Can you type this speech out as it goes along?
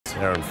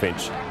Aaron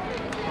Finch,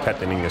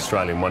 captaining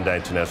Australian one-day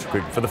international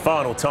cricket for the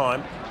final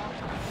time.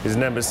 His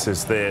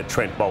nemesis there,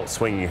 Trent Boult,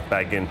 swinging it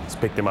back in. He's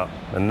picked him up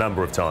a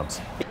number of times.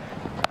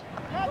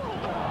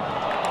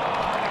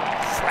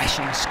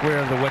 Flashing square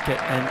of the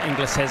wicket, and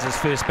Inglis has his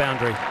first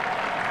boundary.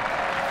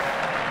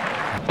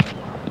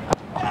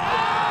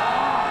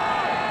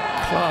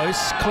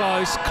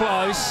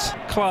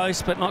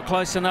 Close, but not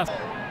close enough.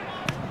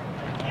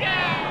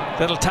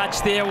 Little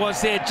touch there,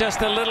 was there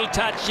just a little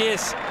touch,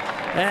 yes.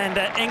 And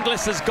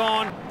Inglis is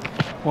gone.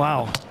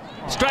 Wow.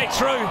 Straight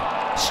through,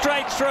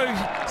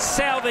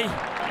 Southey.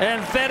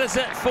 And that is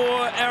it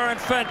for Aaron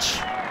Finch.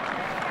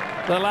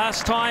 The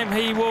last time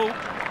he will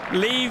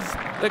leave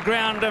the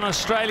ground in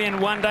Australian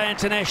one-day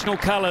international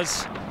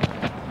colours.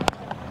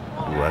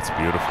 Oh, that's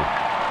beautiful.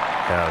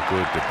 How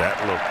good did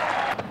that look?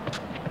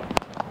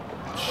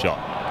 Shot.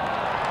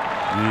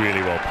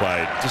 Really well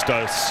played. Just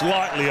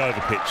slightly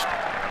overpitched.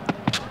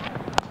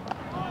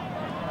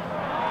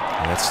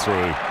 That's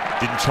through.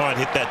 Didn't try and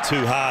hit that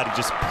too hard. He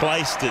just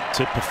placed it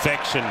to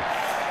perfection.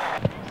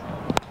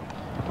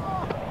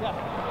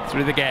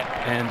 Through the gap,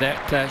 and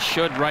that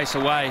should race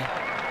away.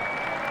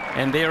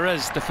 And there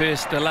is the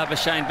first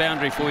Labuschagne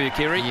boundary for you,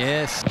 Kerry.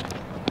 Yes.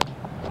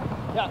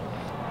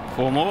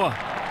 4 more.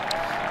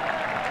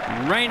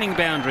 Raining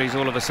boundaries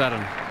all of a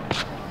sudden.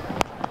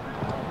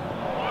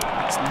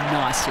 It's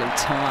nicely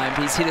timed.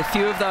 He's hit a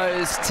few of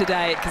those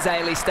today at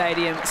Cairns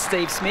Stadium,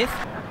 Steve Smith.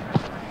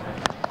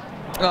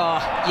 Oh,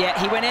 yeah,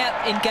 he went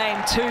out in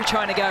game 2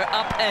 trying to go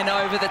up and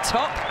over the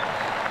top.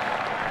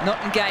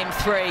 Not in game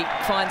 3,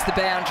 finds the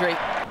boundary.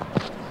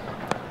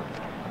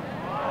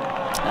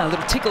 A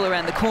little tickle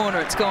around the corner,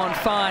 it's gone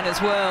fine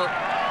as well.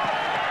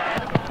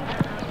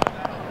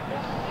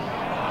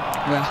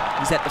 Well,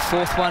 is that the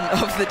 4th one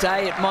of the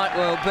day? It might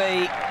well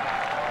be.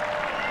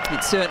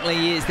 It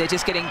certainly is. They're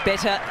just getting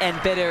better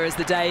and better as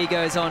the day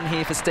goes on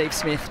here for Steve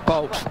Smith.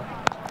 Boult.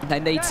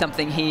 They need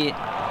something here.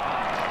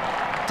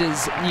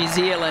 Does New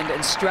Zealand,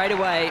 and straight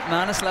away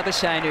Marnus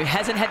Labuschagne, who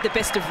hasn't had the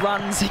best of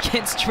runs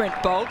against Trent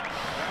Boult,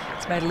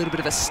 has made a little bit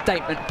of a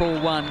statement ball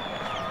one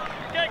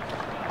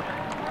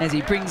as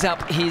he brings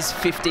up his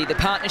 50. The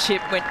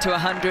partnership went to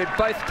 100.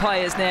 Both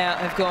players now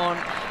have gone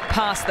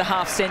past the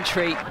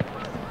half-century.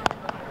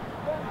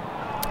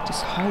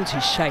 Just holds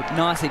his shape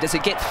nicely. Does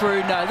it get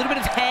through? No, a little bit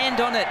of hand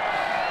on it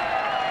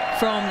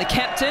from the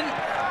captain.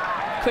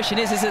 Question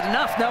is it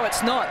enough? No,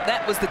 it's not.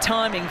 That was the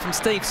timing from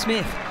Steve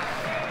Smith.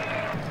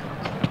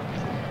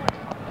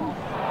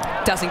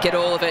 Doesn't get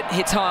all of it,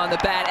 hits high on the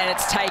bat, and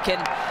it's taken.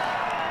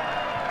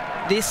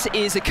 This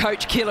is a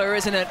coach killer,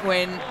 isn't it,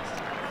 when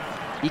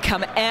you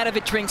come out of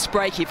a drinks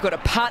break, you've got a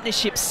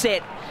partnership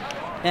set,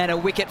 and a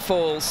wicket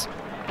falls.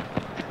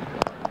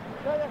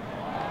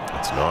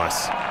 That's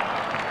nice.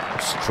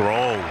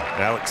 Strong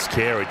Alex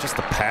Carey, just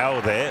the power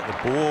there. The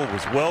ball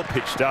was well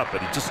pitched up, but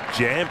he just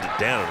jammed it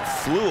down and it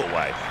flew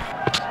away.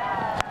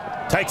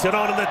 Takes it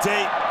on in the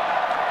deep.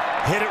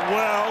 Hit it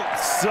well,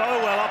 so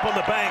well up on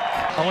the bank.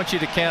 I want you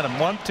to count them.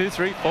 1, 2,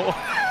 3, 4.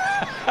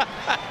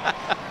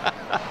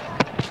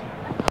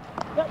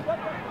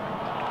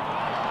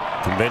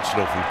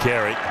 Conventional from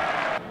Carey.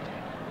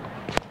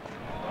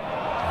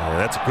 Yeah,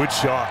 that's a good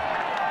shot.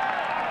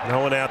 No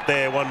one out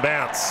there, one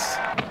bounce.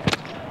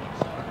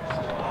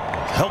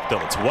 Helped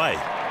on its way.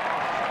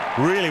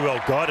 Really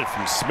well guided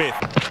from Smith.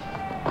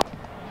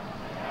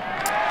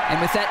 And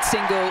with that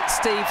single,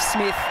 Steve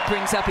Smith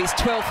brings up his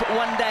 12th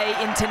one-day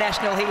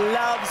international. He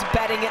loves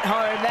batting at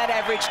home. That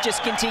average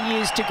just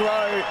continues to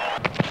grow.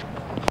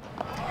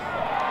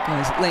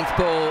 Goes length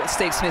ball.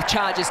 Steve Smith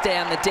charges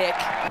down the deck.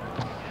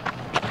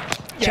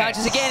 Yes.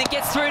 Charges again and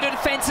gets through to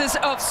defences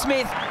of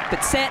Smith.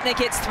 But Santner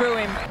gets through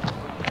him.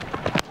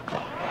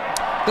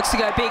 Looks to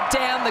go big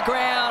down the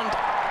ground.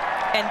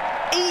 And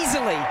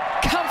easily,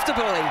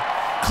 comfortably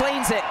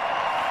cleans it.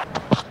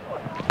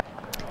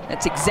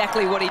 That's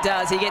exactly what he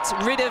does. He gets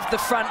rid of the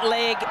front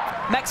leg.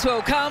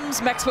 Maxwell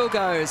comes, Maxwell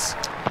goes.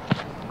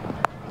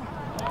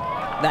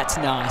 That's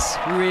nice,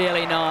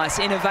 really nice.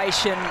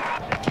 Innovation.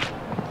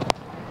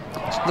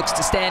 Looks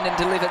to stand and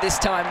deliver this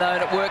time though,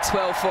 and it works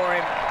well for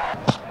him.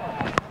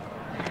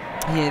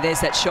 Yeah,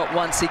 there's that shot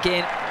once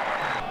again.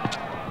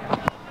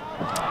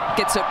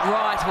 Gets it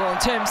right, well, in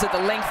terms of the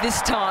length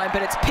this time,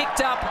 but it's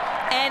picked up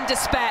and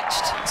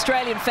dispatched.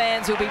 Australian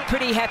fans will be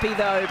pretty happy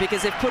though,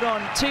 because they've put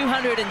on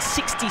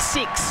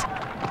 266.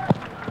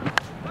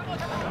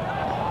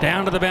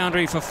 Down to the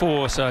boundary for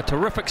 4, so a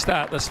terrific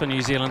start this for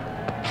New Zealand.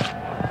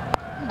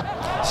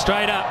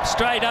 Straight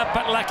up,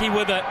 but lucky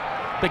with it.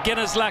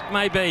 Beginner's luck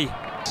maybe.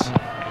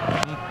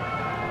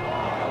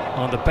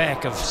 On the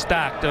back of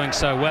Stark doing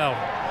so well.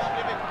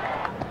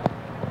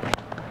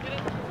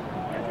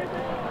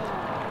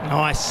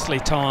 Nicely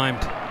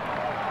timed.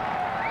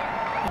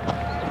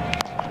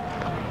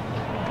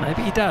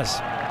 Maybe he does.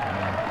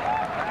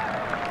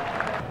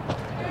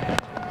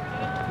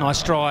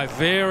 Nice drive,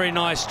 very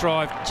nice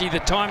drive. Gee, the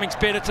timing's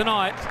better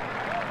tonight.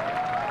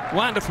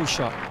 Wonderful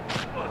shot.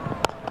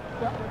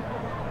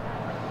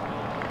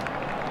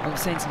 We've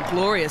seen some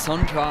glorious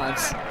on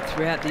drives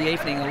throughout the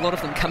evening, a lot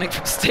of them coming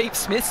from Steve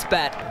Smith's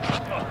bat.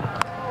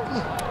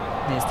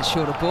 There's the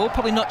shorter ball.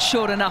 Probably not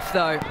short enough,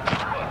 though.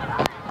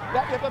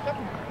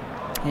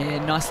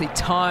 Yeah, nicely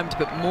timed,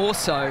 but more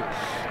so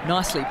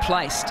nicely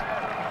placed.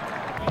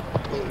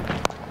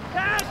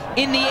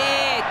 In the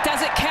air,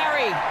 does it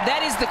carry?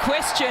 That is the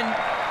question.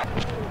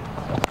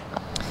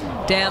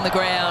 Down the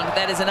ground,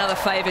 that is another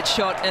favoured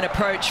shot and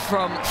approach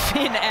from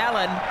Finn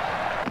Allen.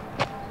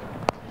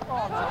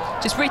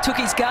 Just retook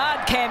his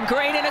guard, Cam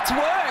Green, and it's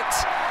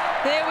worked.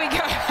 There we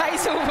go,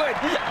 Hazelwood.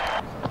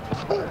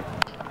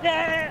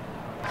 That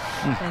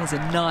is a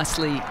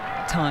nicely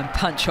timed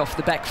punch off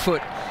the back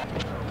foot.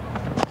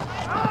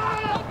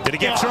 Did he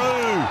get through?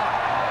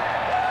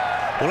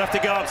 We'll have to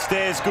go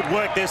upstairs. Good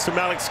work there from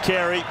Alex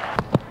Carey.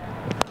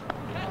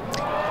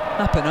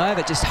 Up and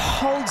over, just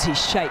holds his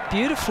shape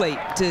beautifully,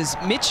 does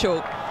Mitchell.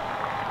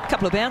 A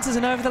couple of bounces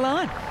and over the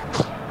line.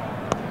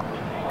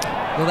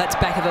 Well, that's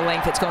back of the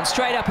length. It's gone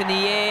straight up in the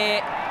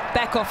air.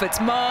 Back off its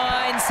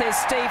mind, says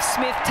Steve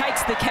Smith,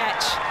 takes the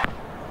catch.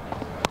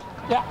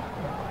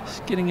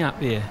 Just getting up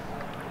there.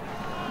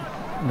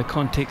 In the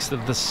context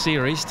of the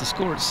series, to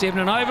score at 7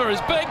 and over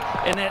is big,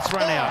 and that's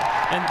run out.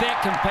 And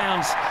that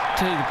compounds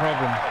to the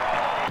problem.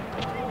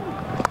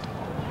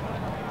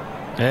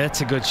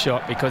 That's a good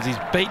shot because he's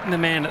beaten the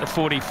man at the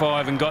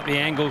 45 and got the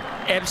angle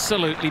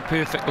absolutely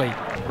perfectly.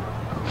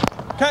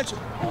 Catch it.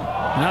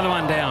 Another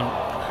one down.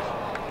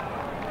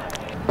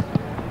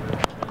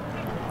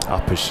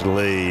 Uppish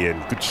Lee,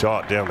 and good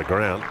shot down the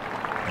ground.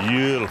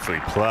 Beautifully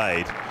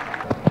played.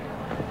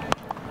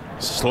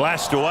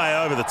 Slashed away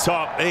over the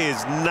top. He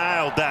has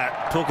nailed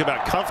that. Talk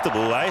about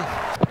comfortable, eh?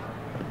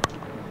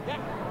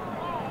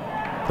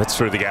 That's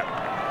through the gap.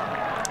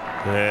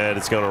 And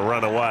it's going to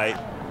run away.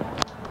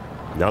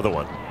 Another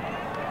one.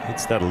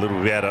 Hits that a little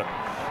bit better.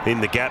 In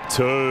the gap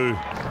too.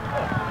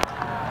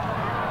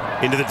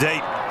 Into the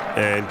deep.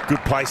 And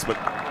good placement.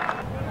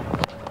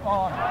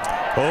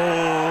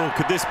 Oh,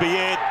 could this be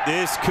it?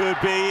 This could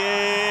be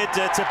it.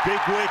 It's a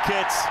big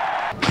wicket.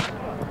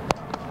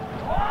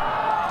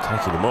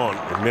 Taking him on.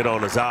 The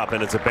mid-on is up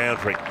and it's a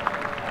boundary.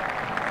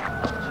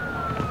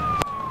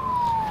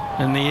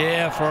 In the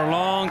air for a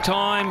long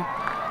time.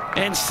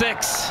 And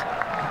 6.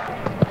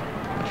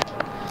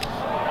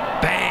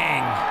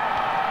 Bang.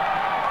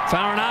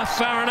 Far enough,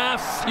 far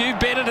enough. You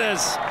bet it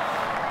is.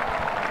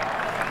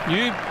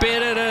 You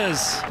bet it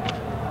is.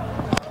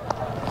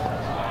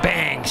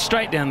 Bang,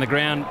 straight down the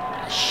ground.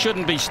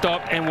 Shouldn't be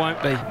stopped and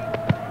won't be.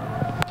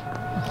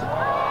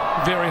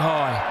 Very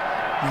high.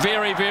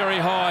 Very, very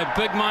high.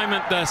 Big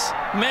moment this.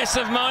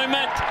 Massive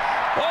moment.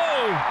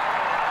 Oh!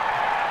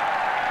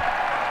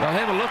 They'll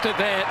have a look at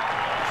that.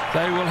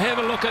 They will have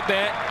a look at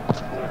that.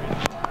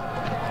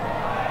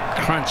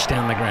 Crunch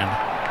down the ground.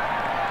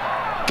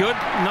 Good?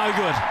 No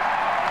good.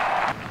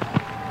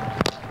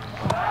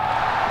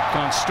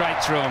 Gone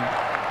straight through him.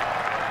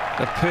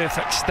 The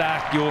perfect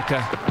Stark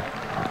Yorker.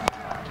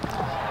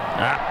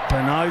 Up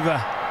and over.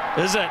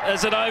 Is it?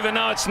 Is it over?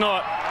 No, it's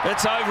not.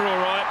 It's over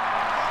all right.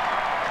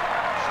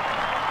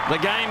 The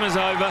game is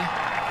over.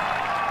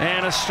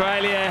 And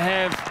Australia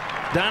have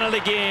done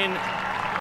it again.